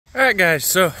Alright guys,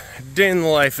 so day in the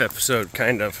life episode,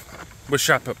 kind of, with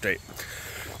shop update.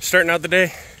 Starting out the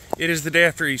day, it is the day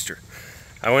after Easter.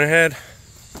 I went ahead,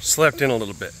 slept in a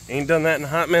little bit. Ain't done that in a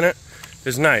hot minute. It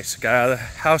was nice. Got out of the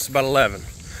house about 11.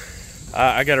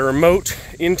 I got a remote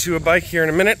into a bike here in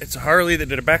a minute. It's a Harley that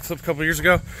did a backflip a couple years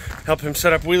ago. Helped him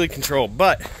set up wheelie control.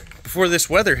 But before this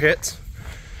weather hits,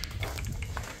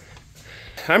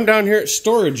 I'm down here at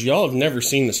storage. Y'all have never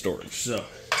seen the storage, so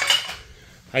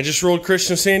I just rolled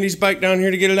Christian Sandy's bike down here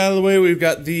to get it out of the way. We've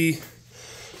got the,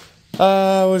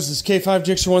 what is this, K5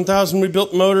 Gixxer 1000 we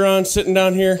built the motor on, sitting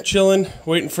down here, chilling,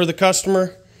 waiting for the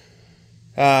customer.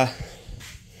 I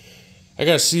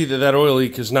gotta see that that oil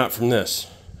leak is not from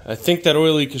this. I think that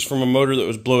oil leak is from a motor that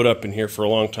was blowed up in here for a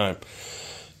long time.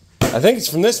 I think it's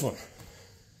from this one,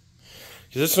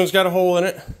 because this one's got a hole in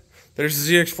it. There's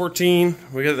the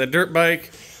ZX14, we got the dirt bike,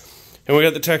 and we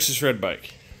got the Texas Red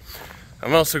bike.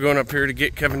 I'm also going up here to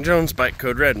get Kevin Jones' bike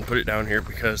code red and put it down here,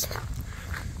 because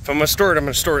if I'm going to store it, I'm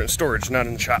going to store it in storage, not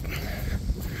in the shop.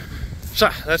 So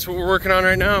that's what we're working on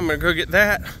right now. I'm going to go get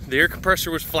that. The air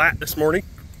compressor was flat this morning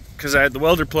because I had the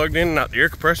welder plugged in, not the air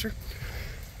compressor.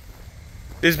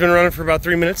 It's been running for about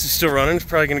 3 minutes. It's still running. It's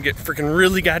probably going to get freaking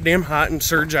really goddamn hot and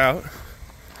surge out.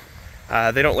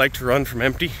 They don't like to run from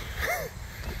empty.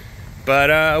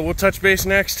 But we'll touch base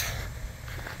next.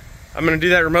 I'm going to do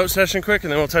that remote session quick,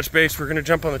 and then we'll touch base. We're going to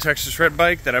jump on the Texas Red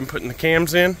bike that I'm putting the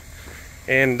cams in,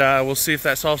 and we'll see if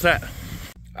that solves that.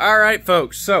 All right,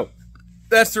 folks, so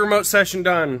that's the remote session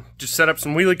done. Just set up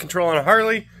some wheelie control on a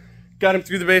Harley, got him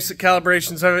through the basic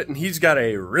calibrations of it, and he's got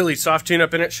a really soft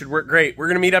tune-up in it. Should work great. We're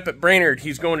going to meet up at Brainerd.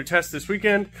 He's going to test this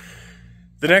weekend.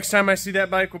 The next time I see that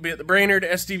bike will be at the Brainerd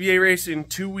SDVA race in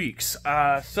 2 weeks.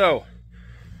 So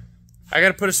I got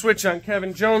to put a switch on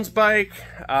Kevin Jones' bike,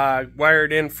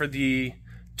 wired in for the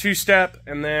two-step,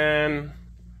 and then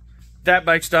that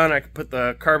bike's done. I can put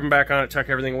the carbon back on it, tuck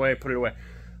everything away, put it away.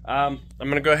 I'm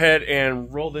going to go ahead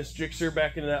and roll this Gixxer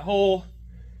back into that hole.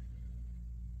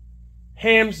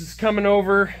 Hams is coming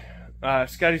over.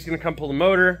 Scotty's going to come pull the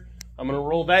motor. I'm going to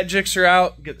roll that Gixxer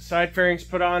out, get the side fairings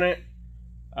put on it,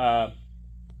 and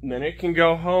then it can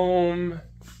go home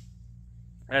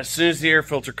as soon as the air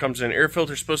filter comes in. Air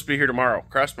filter's supposed to be here tomorrow.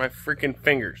 Cross my freaking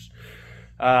fingers.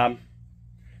 And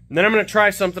then I'm going to try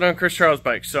something on Chris Charles'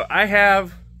 bike. So I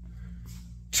have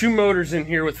 2 motors in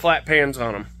here with flat pans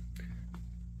on them.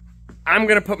 I'm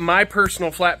going to put my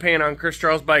personal flat pan on Chris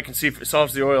Charles' bike and see if it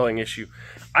solves the oiling issue.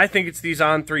 I think it's these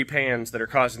on-3 pans that are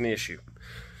causing the issue.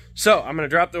 So I'm going to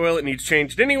drop the oil. It needs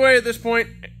changed anyway at this point.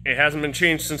 It hasn't been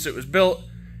changed since it was built.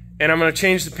 And I'm going to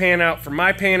change the pan out for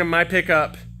my pan and my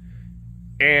pickup,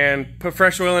 and put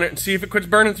fresh oil in it and see if it quits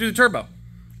burning through the turbo.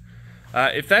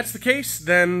 If that's the case,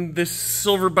 then this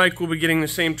silver bike will be getting the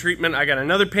same treatment. I got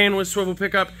another pan with swivel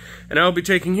pickup, and I'll be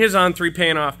taking his on-3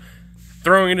 pan off,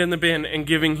 throwing it in the bin, and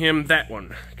giving him that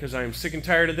one, because I'm sick and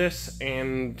tired of this,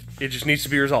 and it just needs to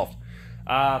be resolved.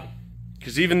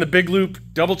 Because even the big loop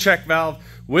double check valve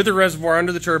with a reservoir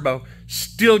under the turbo,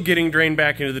 still getting drained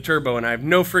back into the turbo, and I have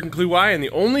no freaking clue why. And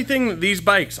the only thing that these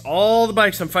bikes, all the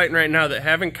bikes I'm fighting right now, that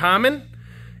have in common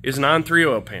is an on-3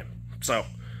 oil pan. So,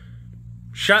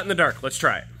 shot in the dark. Let's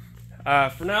try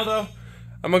it. For now, though,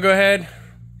 I'm going to go ahead,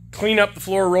 clean up the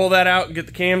floor, roll that out, and get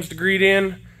the cams degreed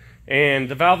in, and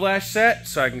the valve lash set,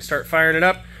 so I can start firing it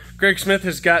up. Greg Smith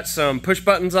has got some push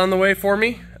buttons on the way for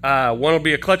me. One will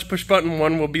be a clutch push button,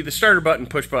 one will be the starter button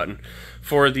push button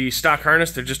for the stock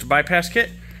harness. They're just a bypass kit.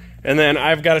 And then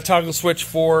I've got a toggle switch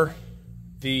for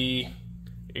the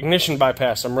ignition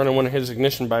bypass. I'm running one of his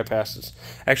ignition bypasses.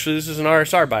 Actually, this is an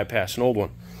RSR bypass, an old one.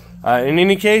 In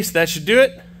any case, that should do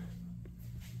it.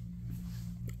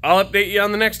 I'll update you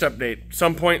on the next update,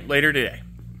 some point later today.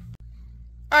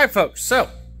 Alright folks, so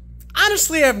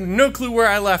honestly I have no clue where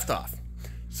I left off.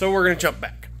 So we're going to jump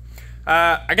back.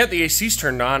 I got the ACs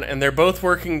turned on, and they're both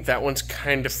working. That one's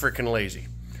kind of freaking lazy.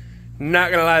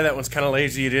 Not going to lie, that one's kind of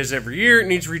lazy. It is every year. It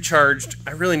needs recharged.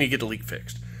 I really need to get the leak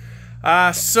fixed.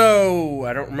 So,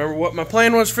 I don't remember what my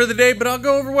plan was for the day, but I'll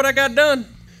go over what I got done.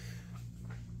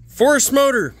 Forest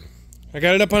motor. I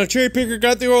got it up on a cherry picker,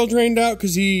 got the oil drained out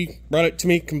because he brought it to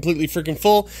me completely freaking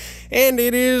full, and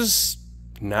it is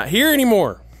not here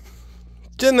anymore.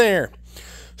 It's in there.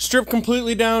 Stripped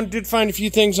completely down. Did find a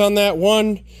few things on that.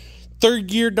 One, third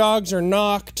gear dogs are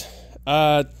knocked.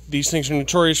 These things are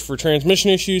notorious for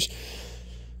transmission issues.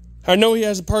 I know he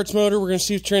has a parts motor. We're going to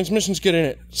see if transmission's good in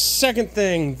it. Second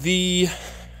thing, let's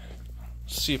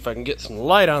see if I can get some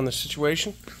light on the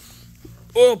situation.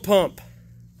 Oil pump.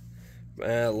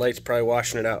 Light's probably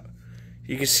washing it out.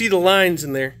 You can see the lines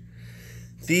in there.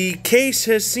 The case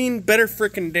has seen better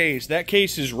frickin' days. That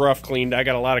case is rough cleaned. I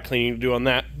got a lot of cleaning to do on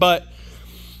that. But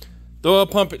The oil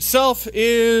pump itself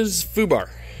is FUBAR.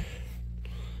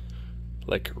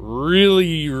 Like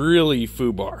really, really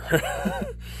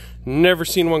FUBAR. Never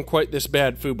seen one quite this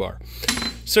bad FUBAR.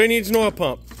 So he needs an oil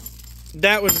pump.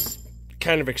 That was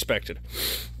kind of expected.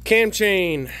 Cam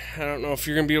chain. I don't know if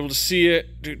you're going to be able to see it.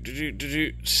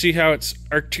 See how it's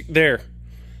there.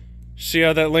 See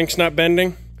how that link's not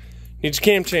bending? Needs a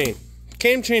cam chain.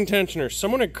 Cam chain tensioner.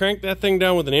 Someone had cranked that thing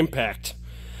down with an impact.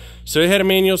 So it had a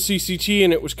manual CCT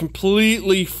and it was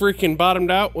completely freaking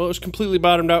bottomed out. Well, it was completely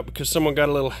bottomed out because someone got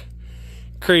a little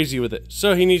crazy with it.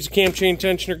 So he needs a cam chain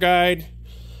tensioner guide.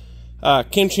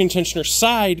 Cam chain tensioner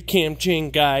side cam chain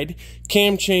guide.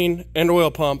 Cam chain and oil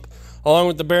pump. Along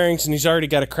with the bearings, and he's already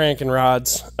got a crank and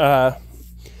rods. And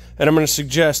I'm going to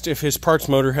suggest, if his parts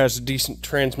motor has a decent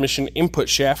transmission input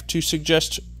shaft, to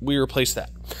suggest we replace that.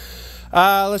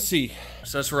 Let's see.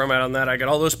 So that's where I'm at on that. I got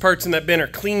all those parts in that bin are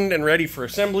cleaned and ready for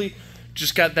assembly.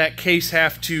 Just got that case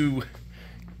half to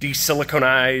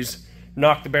de-siliconize,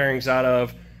 knock the bearings out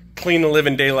of, clean the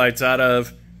living daylights out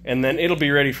of, and then it'll be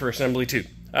ready for assembly too.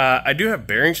 I do have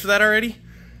bearings for that already.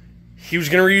 He was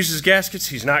going to reuse his gaskets.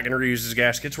 He's not going to reuse his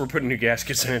gaskets. We're putting new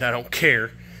gaskets in it. I don't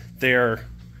care. They are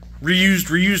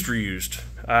reused.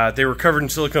 They were covered in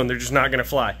silicone. They're just not going to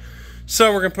fly.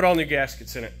 So we're going to put all new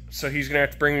gaskets in it. So he's going to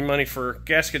have to bring me money for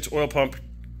gaskets, oil pump,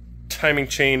 timing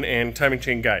chain, and timing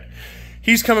chain guide.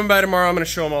 He's coming by tomorrow. I'm going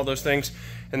to show him all those things.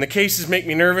 And the cases make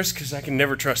me nervous because I can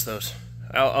never trust those.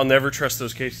 I'll never trust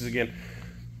those cases again.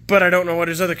 But I don't know what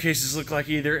his other cases look like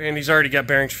either, and he's already got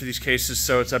bearings for these cases,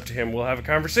 so it's up to him. We'll have a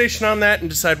conversation on that and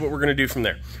decide what we're going to do from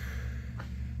there.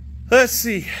 Let's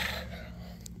see.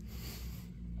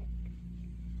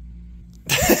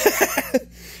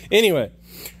 Anyway,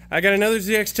 I got another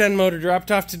ZX10 motor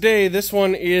dropped off today. This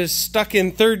one is stuck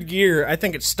in third gear. I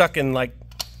think it's stuck in like...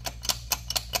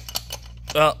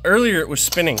 Well, earlier it was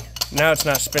spinning. Now it's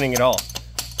not spinning at all.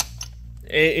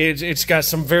 It's got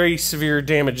some very severe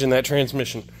damage in that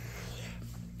transmission.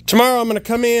 Tomorrow I'm going to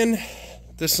come in.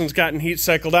 This one's gotten heat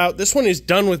cycled out. This one is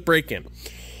done with break-in.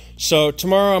 So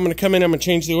tomorrow I'm going to come in. I'm going to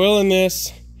change the oil in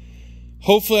this.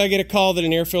 Hopefully I get a call that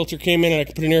an air filter came in and I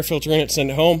can put an air filter in it and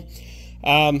send it home.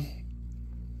 I'm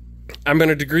going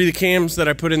to degree the cams that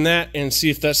I put in that and see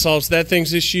if that solves that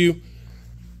thing's issue.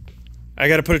 I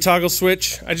got to put a toggle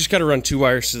switch. I just got to run 2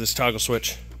 wires to this toggle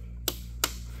switch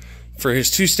for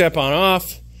his 2-step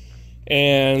on-off,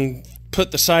 and put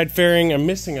the side fairing. I'm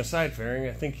missing a side fairing.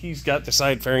 I think he's got the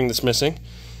side fairing that's missing.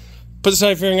 Put the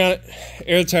side fairing on it,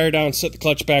 air the tire down, set the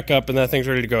clutch back up, and that thing's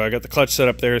ready to go. I got the clutch set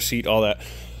up there, seat, all that.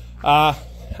 I'm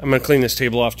going to clean this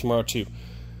table off tomorrow too.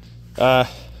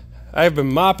 I've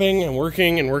been mopping and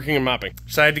working and mopping.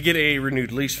 So I had to get a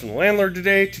renewed lease from the landlord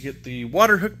today to get the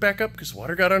water hooked back up because the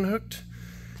water got unhooked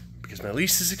because my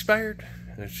lease is expired.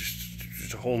 And it's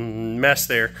just a whole mess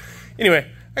there. Anyway,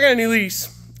 I got a new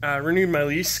lease, renewed my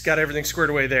lease, got everything squared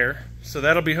away there. So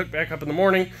that'll be hooked back up in the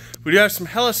morning. We do have some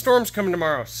hella storms coming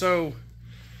tomorrow, so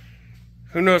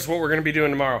who knows what we're going to be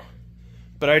doing tomorrow.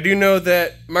 But I do know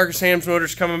that Marcus Ham's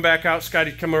motor's coming back out.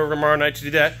 Scotty's coming over tomorrow night to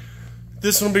do that.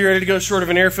 This one will be ready to go short of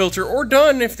an air filter, or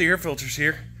done if the air filter's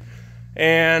here.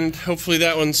 And hopefully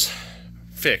that one's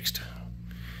fixed.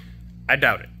 I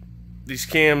doubt it. These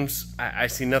cams, I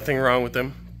see nothing wrong with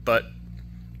them, but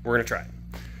we're going to try it.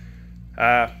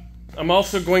 I'm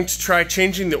also going to try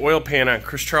changing the oil pan on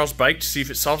Chris Charles' bike to see if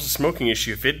it solves the smoking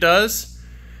issue. If it does,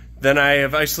 then I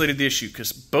have isolated the issue,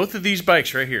 because both of these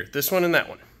bikes right here, this one and that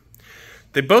one,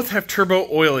 they both have turbo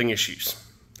oiling issues,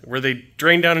 where they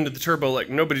drain down into the turbo like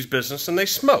nobody's business and they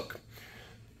smoke.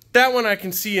 That one I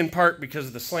can see in part because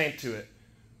of the slant to it,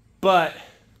 but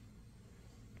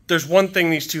there's one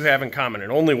thing these two have in common,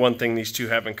 and only one thing these two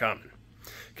have in common.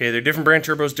 Okay, they're different brand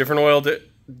turbos,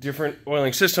 different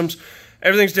oiling systems.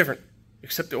 Everything's different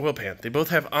except the oil pan. They both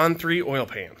have on-3 oil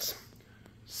pans.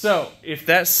 So if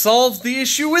that solves the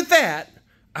issue with that,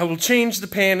 I will change the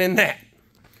pan in that.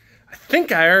 I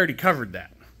think I already covered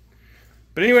that.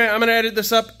 But anyway, I'm going to edit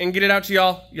this up and get it out to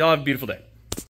y'all. Y'all have a beautiful day.